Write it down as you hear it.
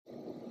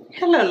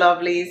Hello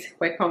lovelies,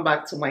 welcome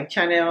back to my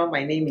channel.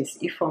 My name is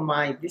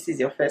Ifoma. If this is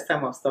your first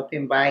time of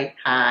stopping by,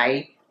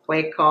 hi,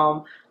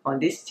 welcome. On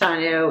this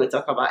channel we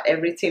talk about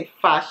everything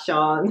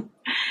fashion,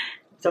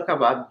 we talk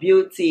about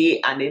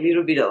beauty and a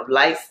little bit of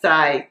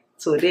lifestyle.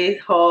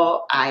 Today's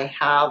haul, I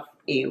have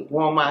a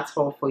Walmart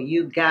haul for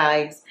you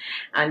guys,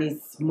 and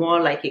it's more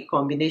like a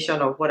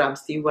combination of what I'm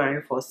still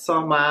wearing for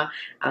summer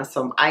and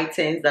some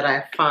items that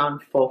I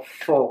found for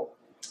fall.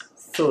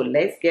 So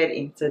let's get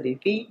into the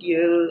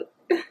video.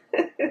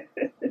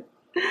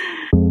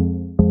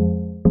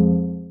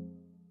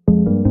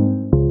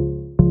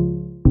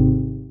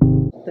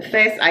 The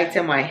first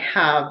item I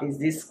have is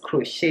this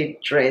crochet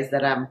dress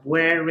that I'm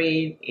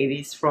wearing. It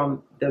is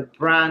from the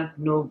brand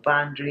No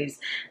Boundaries,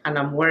 and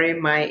I'm wearing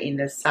mine in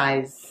the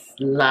size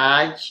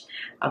large.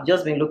 I've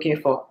just been looking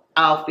for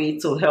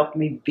outfit to help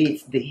me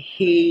beat the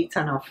heat,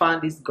 and I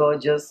found this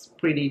gorgeous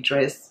pretty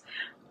dress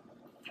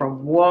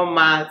from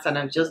Walmart, and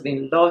I've just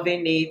been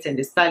loving it. And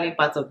the styling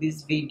part of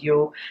this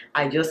video,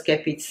 I just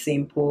kept it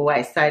simple.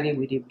 I styled it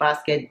with a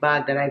basket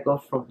bag that I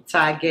got from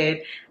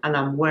Target, and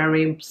I'm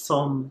wearing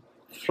some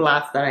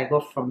flats that I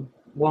got from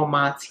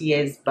Walmart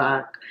years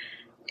back,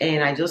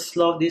 and I just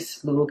love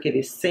this look. It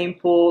is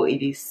simple,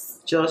 it is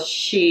just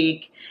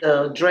chic.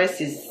 The dress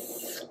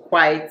is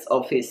quite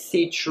of a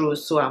see-through,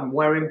 so I'm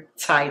wearing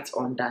tight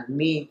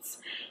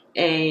underneath,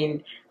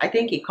 and I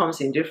think it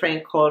comes in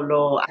different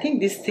color. I think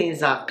these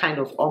things are kind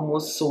of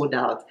almost sold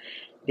out.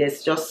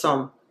 There's just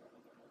some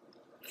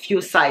few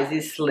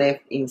sizes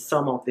left in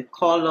some of the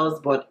colors,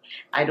 but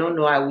I don't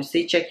know. I would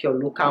say check your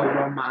local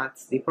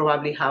Walmart. They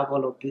probably have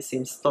all of this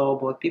in store,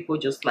 but people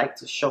just like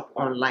to shop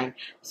online,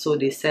 so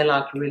they sell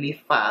out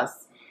really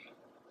fast.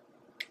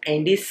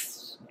 And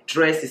this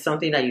dress is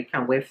something that you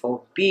can wear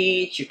for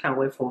beach, you can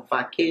wear for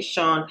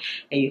vacation,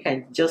 and you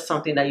can just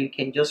something that you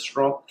can just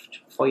rock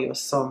for your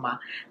summer.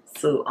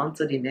 So on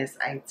to the next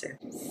item.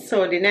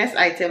 So the next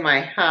item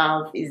I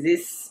have is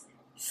this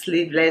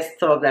sleeveless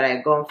top that I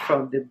got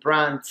from the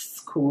brand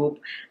Scoop.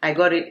 I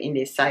got it in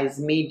a size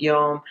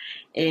medium,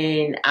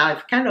 and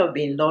I've kind of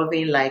been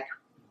loving like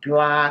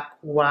black,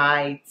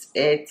 white,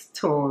 earth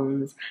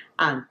tones,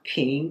 and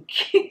pink.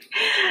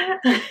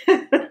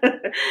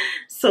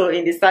 So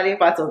in the starting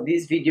part of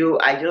this video,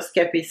 I just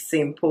kept it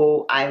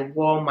simple. I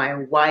wore my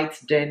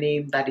white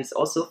denim that is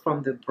also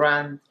from the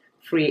brand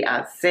Free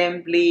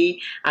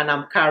Assembly, and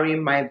I'm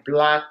carrying my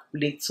black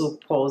little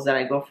purse that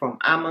I got from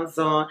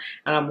Amazon,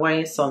 and I'm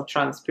wearing some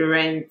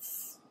transparent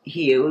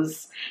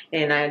heels,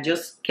 and I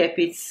just kept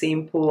it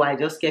simple. I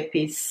just kept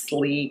it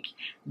sleek.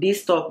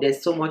 This top,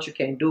 there's so much you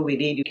can do with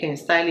it. You can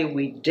style it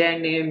with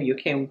denim, you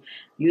can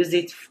use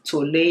it to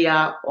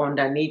layer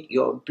underneath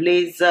your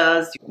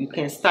blazers, you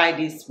can style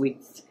this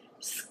with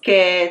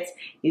skirts.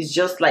 It's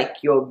just like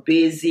your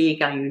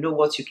basic, and you know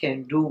what you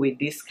can do with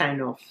this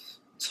kind of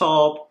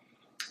top,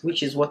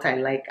 which is what I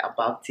like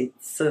about it.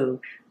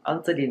 So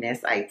on to the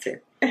next item.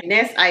 The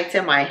next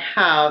item I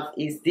have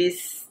is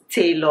this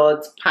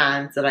tailored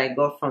pants that I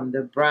got from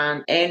the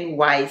brand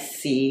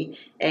NYC,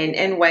 and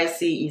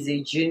NYC is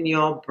a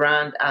junior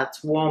brand at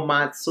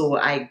Walmart, so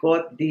I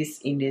got this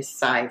in a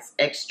size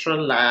extra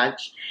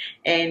large,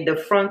 and the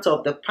front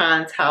of the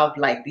pants have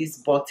like this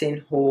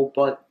buttonhole,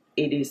 but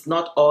it is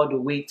not all the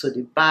way to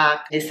the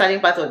back. The starting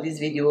part of this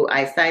video,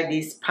 I styled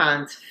this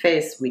pants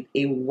first with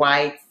a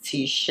white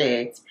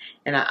t-shirt,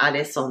 and I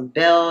added some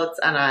belts,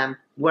 and I'm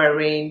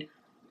wearing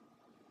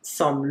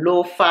some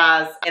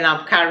loafers, and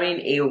I'm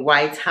carrying a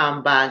white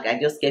handbag. I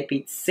just kept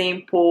it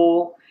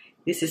simple.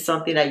 This is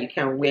something that you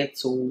can wear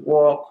to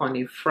work on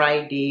a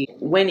Friday.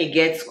 When it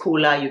gets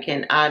cooler, you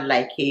can add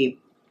like a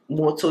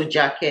moto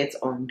jacket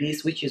on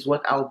this, which is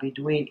what I'll be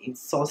doing in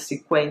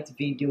subsequent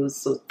videos,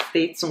 so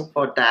stay tuned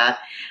for that.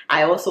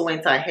 I also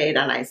went ahead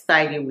and I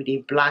styled it with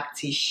a black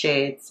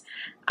t-shirt,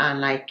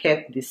 and I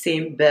kept the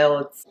same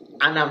belt,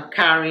 and I'm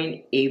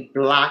carrying a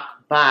black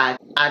bag.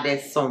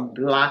 Added some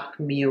black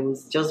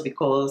mules just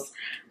because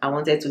I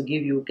wanted to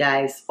give you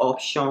guys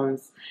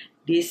options.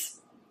 This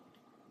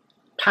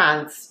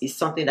pants is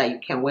something that you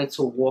can wear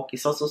to work.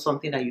 It's also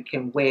something that you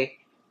can wear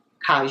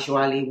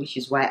casually, which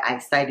is why I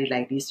styled it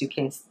like this. You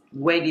can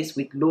wear this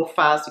with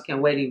loafers, you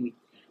can wear it with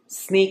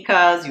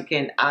sneakers, you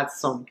can add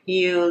some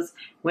heels.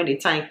 When the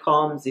time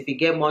comes, if you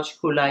get much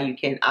cooler, you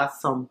can add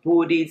some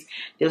booties.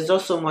 There's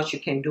just so much you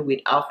can do with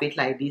outfit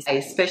like this. I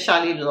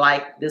especially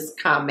like this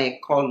caramel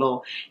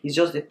color. It's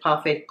just the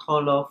perfect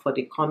color for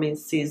the coming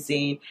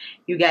season.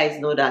 You guys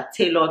know that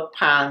tailored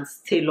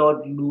pants,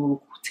 tailored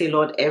look,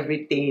 tailored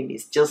everything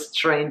is just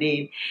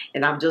trending,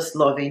 and I'm just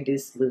loving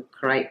this look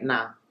right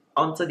now.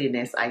 On to the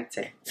next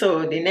item.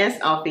 So the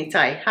next outfit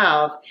I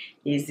have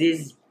is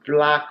this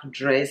black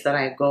dress that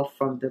I got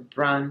from the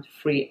brand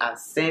Free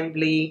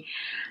Assembly.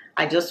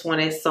 I just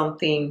wanted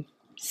something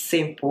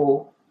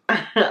simple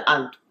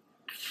and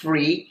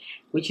free,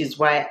 which is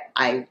why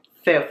I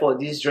fell for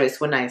this dress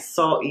when I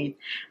saw it.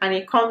 And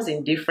it comes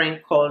in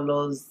different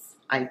colors.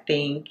 I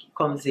think it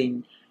comes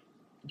in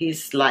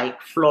this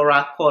like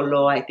floral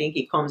color. I think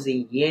it comes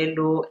in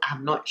yellow.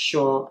 I'm not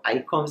sure.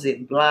 It comes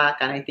in black,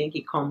 and I think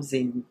it comes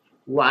in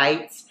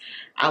white.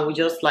 I will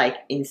just like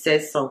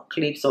insert some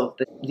clips of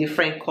the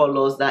different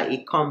colors that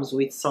it comes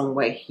with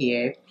somewhere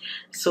here.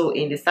 So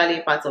in the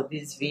styling part of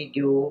this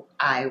video,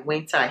 I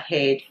went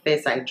ahead.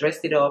 First I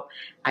dressed it up,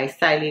 I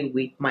styled it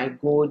with my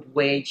gold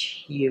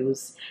wedge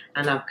heels,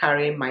 and I'm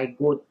carrying my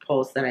gold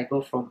purse that I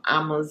got from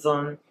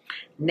Amazon.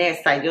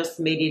 Next, I just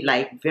made it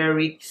like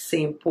very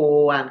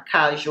simple and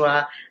casual.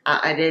 I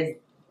added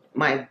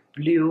my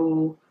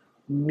blue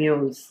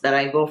mules that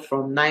I got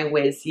from Nine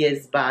West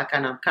years back,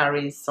 and I'm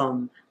carrying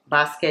some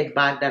basket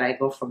bag that I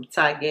got from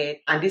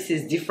Target. And this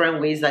is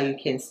different ways that you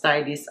can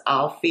style this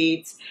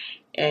outfit,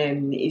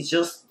 and it's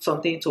just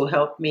something to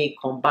help me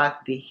combat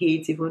the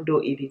heat, even though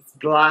it is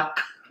black.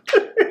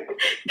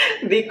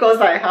 Because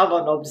I have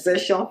an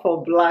obsession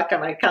for black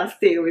and I can't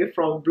stay away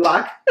from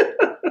black.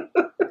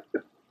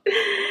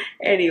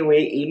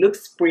 Anyway, it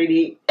looks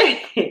pretty.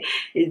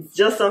 It's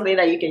just something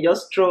that you can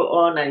just throw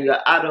on and you're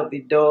out of the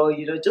door,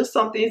 you know, just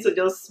something to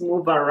just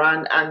move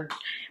around. And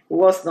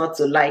what's not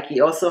to like, it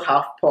also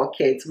have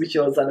pockets, which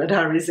was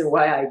another reason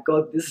why I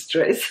got this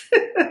dress.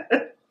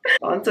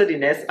 On to the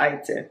next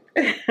item.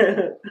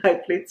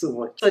 I play too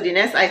much. So the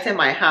next item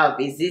I have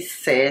is this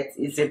set.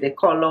 It's in the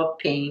color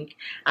pink,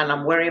 and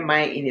I'm wearing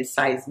mine in a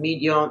size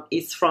medium.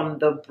 It's from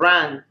the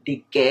brand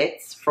The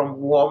Gets from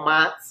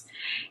Walmart,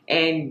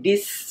 and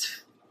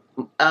this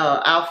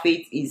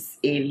outfit is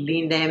a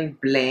linen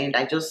blend.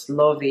 I just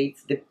love it.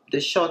 The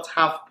short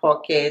half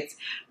pocket,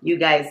 you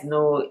guys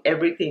know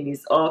everything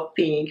is all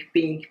pink,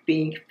 pink,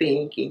 pink,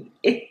 pink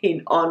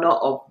in honor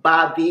of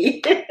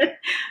Barbie.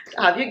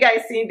 Have you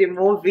guys seen the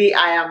movie?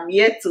 I am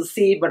yet to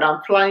see it, but I'm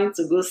planning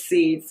to go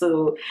see it.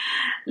 So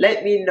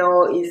let me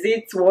know, is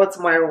it worth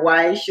my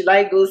while? Should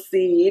I go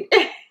see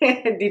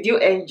it? Did you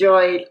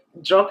enjoy it?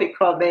 Drop a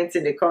comment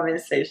in the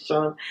comment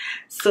section.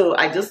 So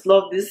I just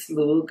love this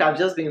look. I've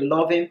just been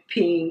loving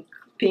pink.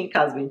 Pink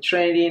has been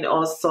trending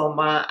all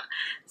summer,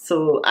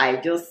 so I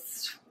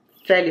just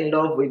fell in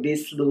love with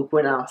this look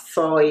when I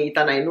saw it,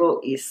 and I know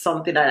it's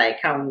something that I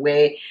can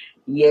wear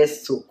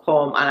years to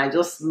come, and I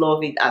just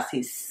love it as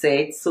a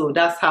set. So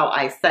that's how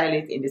I style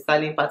it in the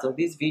styling part of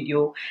this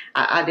video.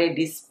 I added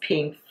this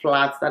pink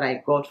flats that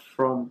I got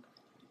from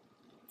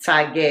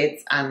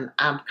Target, and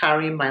I'm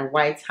carrying my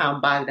white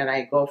handbag that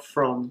I got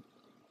from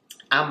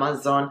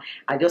Amazon.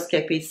 I just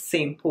kept it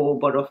simple,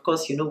 but of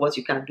course, you know what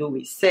you can do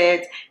with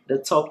set. The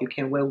top you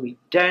can wear with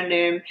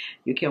denim,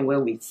 you can wear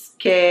with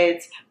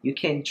skirts, you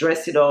can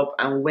dress it up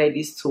and wear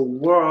this to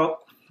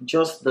work.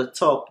 Just the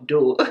top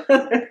though.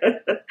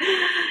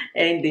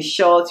 And the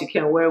shorts you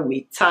can wear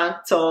with tank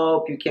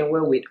top, you can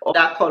wear with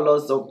other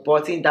colors of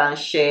button down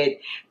shirt,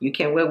 you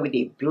can wear with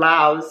a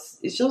blouse.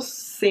 It's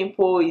just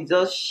simple, it's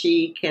just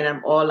chic, and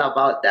I'm all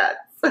about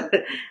that.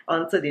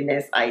 On to the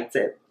next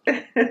item.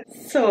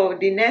 So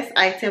the next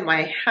item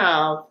I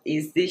have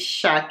is this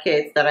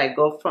jacket that I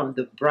got from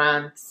the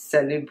brand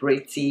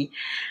Celebrity.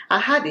 I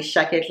had a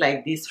jacket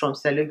like this from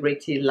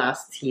Celebrity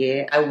last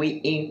year. I will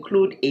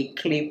include a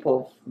clip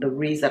of the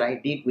reels that I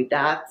did with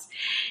that,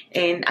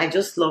 and I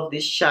just love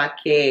this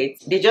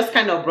jacket. They just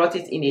kind of brought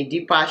it in a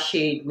deeper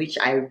shade, which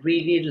I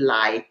really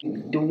like.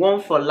 The one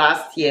for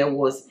last year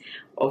was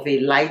of a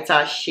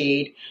lighter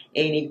shade,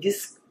 and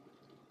this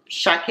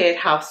jacket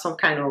have some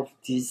kind of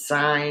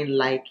design,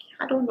 like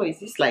I don't know, is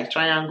this like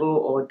triangle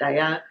or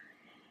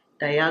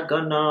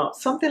diagonal,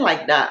 something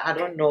like that, I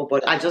don't know,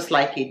 but I just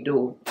like it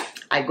though.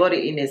 I got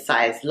it in a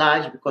size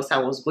large because I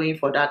was going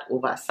for that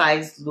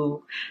oversized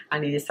look.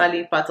 And in the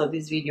styling part of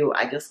this video,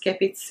 I just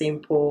kept it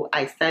simple.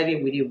 I styled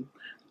it with a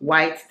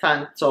white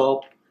tank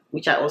top,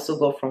 which I also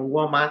got from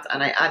Walmart,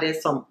 and I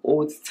added some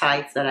old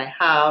tights that I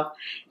have,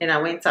 and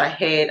I went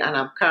ahead and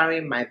I'm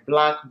carrying my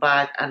black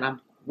bag, and I'm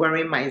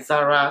wearing my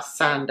Zara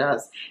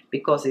sandals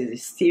because it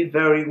is still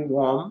very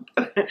warm.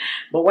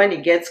 But when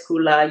it gets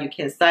cooler, you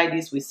can style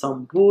this with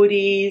some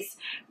booties,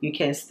 you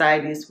can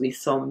style this with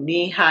some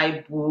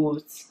knee-high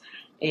boots,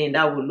 and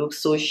that will look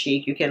so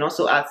chic. You can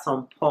also add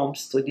some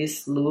pumps to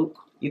this look.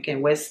 You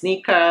can wear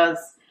sneakers,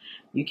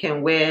 you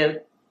can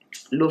wear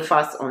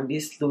loafers on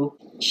this look.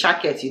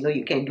 Jacket, you know,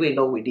 you can do a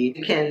lot with it.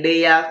 You can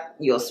layer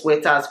your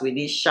sweaters with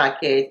this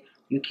jacket.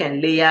 You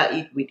can layer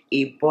it with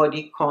a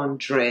bodycon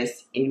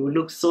dress. It will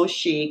look so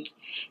chic,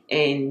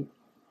 and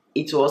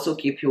it will also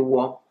keep you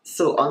warm.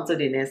 So on to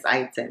the next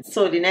item.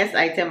 So the next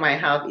item I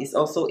have is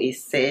also a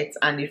set,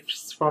 and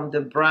it's from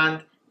the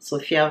brand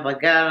Sofia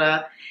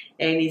Vergara,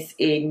 and it's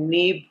a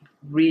nib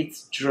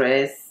wreath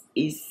dress.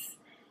 It's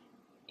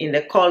in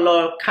the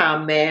color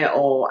caramel,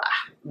 or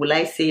will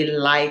I say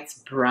light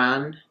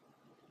brown,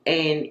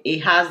 and it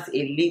has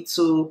a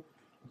little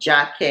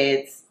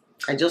jacket.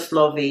 I just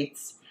love it.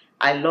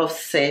 I love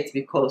sets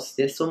because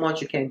there's so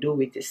much you can do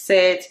with the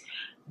set.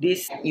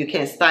 This you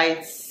can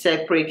style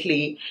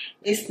separately.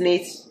 This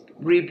knit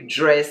rib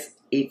dress,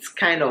 it's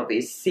kind of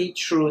a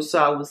see-through, so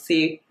I would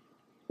say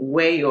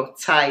wear your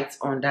tights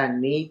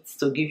underneath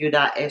to give you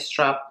that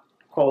extra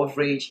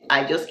coverage.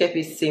 I just kept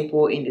it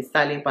simple in the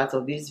styling part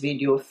of this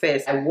video.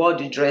 First, I wore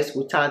the dress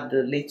without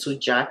the little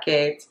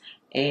jacket,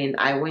 and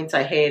I went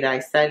ahead, I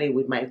styled it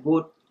with my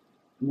gold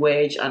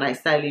wedge, and I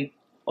styled it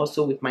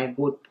also with my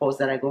gold purse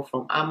that I got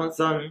from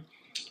Amazon.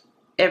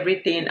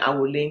 Everything I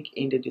will link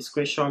in the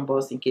description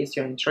box in case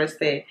you're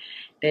interested.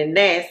 Then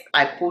next,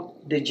 I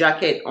put the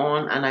jacket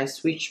on and I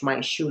switch my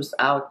shoes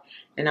out,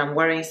 and I'm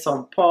wearing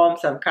some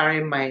pumps. I'm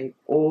carrying my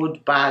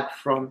old bag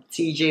from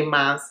TJ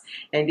Maxx,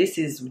 and this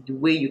is the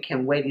way you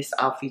can wear this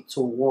outfit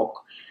to work.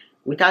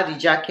 Without the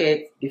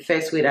jacket, the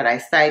first way that I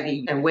style it,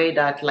 you can wear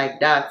that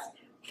like that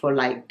for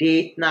like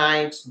date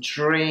nights,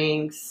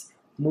 drinks,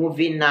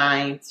 movie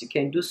nights. You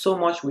can do so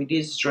much with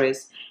this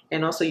dress,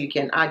 and also you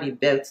can add a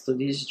belt to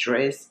this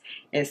dress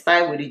and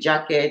style with the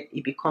jacket.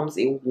 It becomes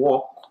a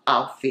work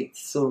outfit.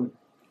 So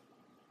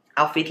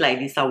outfit like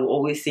this, I will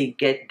always say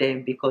get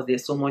them, because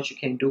there's so much you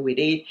can do with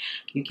it.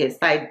 You can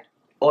style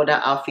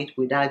other outfit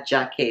without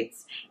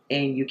jackets,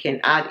 and you can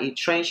add a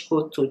trench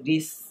coat to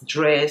this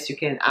dress. You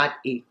can add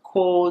a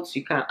coat,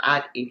 you can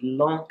add a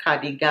long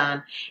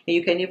cardigan, and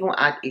you can even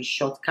add a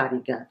short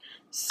cardigan.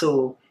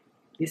 So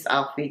this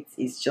outfit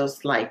is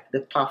just like the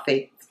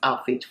perfect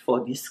outfit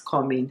for this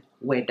coming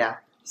weather.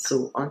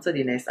 So on to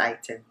the next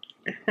item.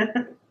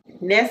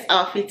 Next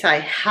outfit I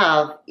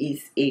have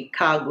is a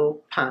cargo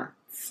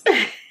pants.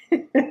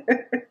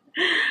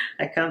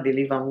 I can't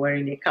believe I'm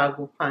wearing a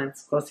cargo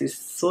pants because it's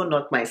so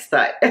not my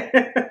style.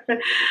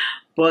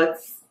 But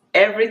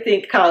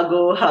everything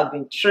cargo have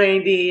been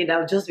trending.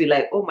 I'll just be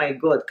like, oh my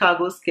god,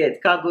 cargo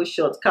skirt, cargo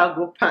shorts,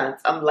 cargo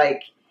pants. I'm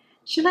like,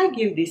 should I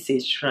give this a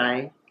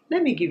try?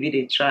 Let me give it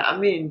a try. I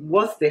mean,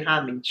 what's the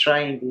harm in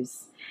trying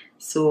this?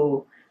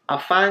 So I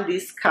found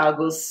this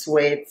cargo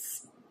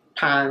sweats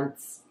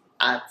pants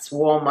at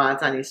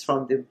Walmart, and it's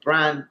from the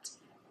brand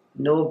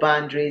No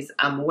Boundaries.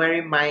 I'm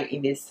wearing mine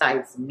in a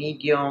size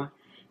medium,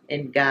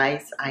 and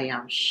guys, I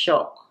am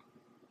shocked.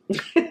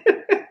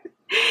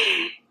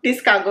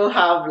 This cargo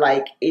have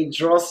like a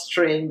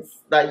drawstrings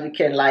that you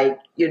can, like,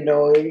 you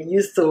know,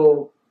 use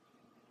to,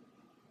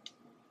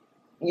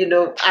 you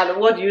know, and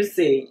what do you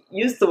say?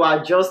 Used to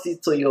adjust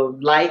it to your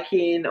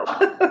liking.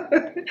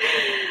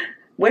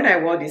 When I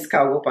wore this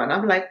cargo pant,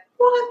 I'm like,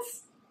 what?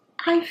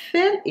 I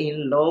fell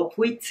in love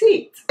with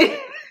it.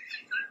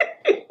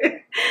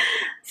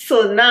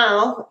 So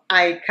now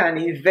I can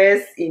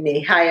invest in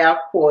a higher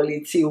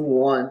quality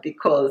one,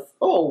 because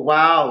oh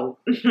wow,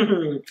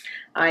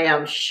 I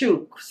am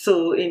shook.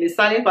 So in the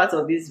starting part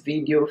of this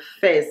video,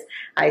 first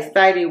I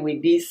started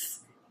with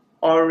this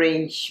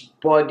orange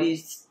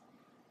body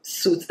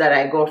suit that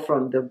I got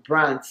from the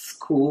brand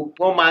Scoop.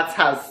 Walmart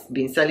has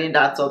been selling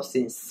that up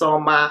since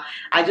summer.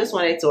 I just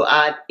wanted to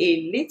add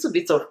a little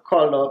bit of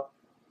color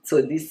to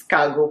this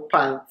cargo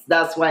pants.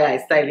 That's why I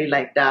styled it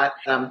like that.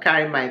 I'm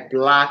carrying my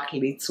black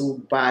little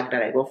bag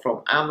that I got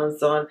from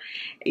Amazon.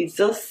 It's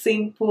just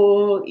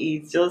simple,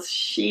 it's just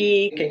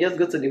chic. You can just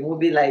go to the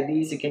movie like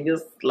this. You can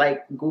just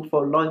like go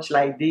for lunch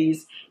like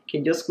this. You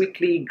can just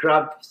quickly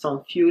grab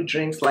some few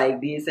drinks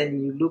like this,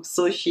 and you look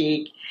so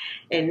chic.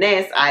 And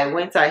next, I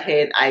went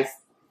ahead, I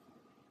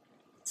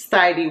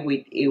styled it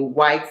with a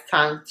white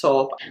tank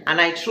top,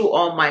 and I threw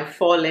on my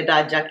faux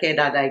leather jacket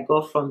that I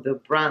got from the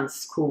brand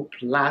Scoop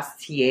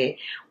last year.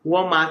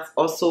 Walmart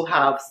also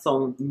have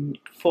some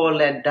faux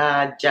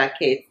leather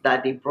jackets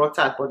that they brought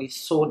out, but it's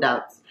sold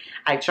out.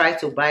 I tried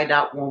to buy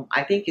that one.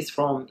 I think it's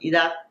from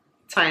either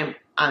Time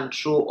and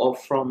True or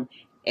from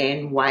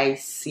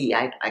NYC.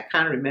 I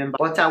can't remember,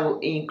 but I will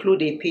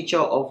include a picture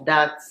of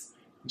that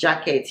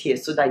jacket here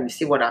so that you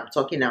see what I'm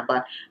talking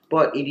about.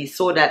 But it is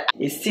so that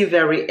it's still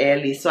very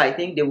early, so I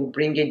think they will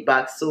bring it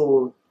back.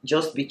 So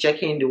just be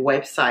checking the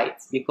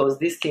website, because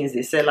these things,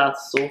 they sell out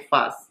so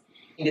fast.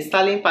 In the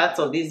styling part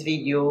of this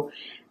video,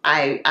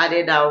 I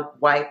added out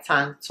white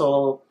tank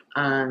top,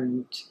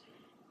 and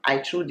I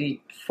threw the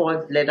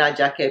faux leather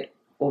jacket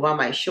over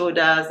my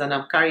shoulders, and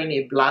I'm carrying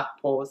a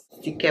black purse.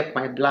 Still kept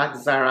my black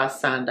Zara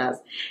sandals,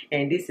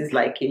 and this is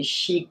like a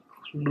chic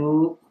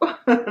look.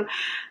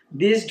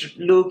 This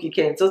look, you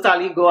can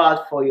totally go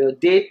out for your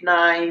date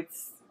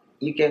nights,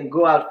 you can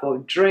go out for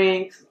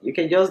drinks, you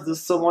can just do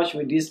so much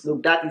with this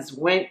look. That is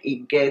when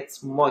it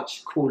gets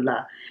much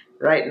cooler.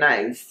 Right now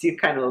it's still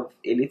kind of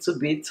a little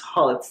bit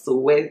hot to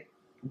wear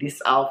this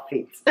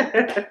outfit.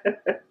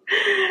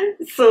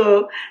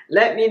 So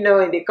let me know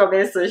in the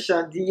comment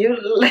section, do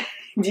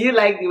you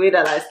like the way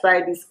that I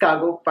styled this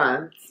cargo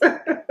pants?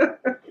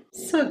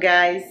 So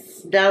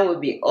guys, that will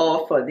be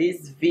all for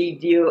this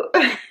video.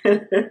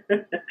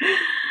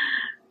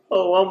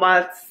 Oh,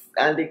 Walmart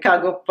and the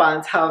cargo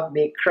pants have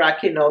me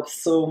cracking up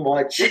so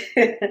much.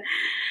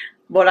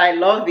 But I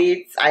love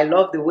it. I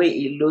love the way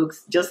it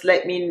looks. Just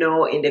let me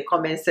know in the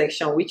comment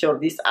section which of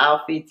these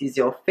outfits is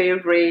your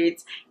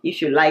favorite.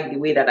 If you like the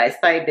way that I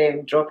styled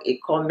them, drop a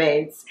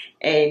comment,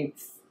 and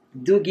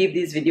do give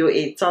this video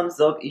a thumbs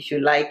up if you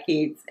like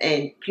it,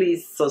 and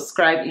please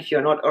subscribe if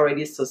you're not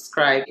already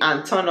subscribed,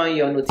 and turn on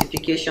your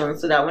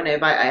notifications so that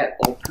whenever I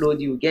upload,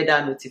 you get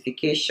that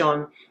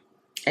notification.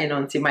 And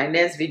until my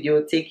next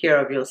video, take care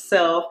of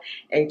yourself,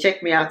 and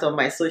check me out on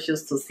my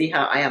socials to see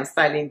how I am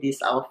styling this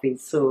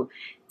outfit. So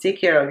take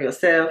care of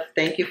yourself.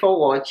 Thank you for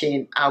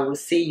watching. I will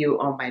see you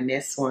on my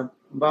next one.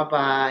 Bye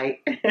bye.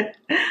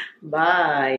 Bye.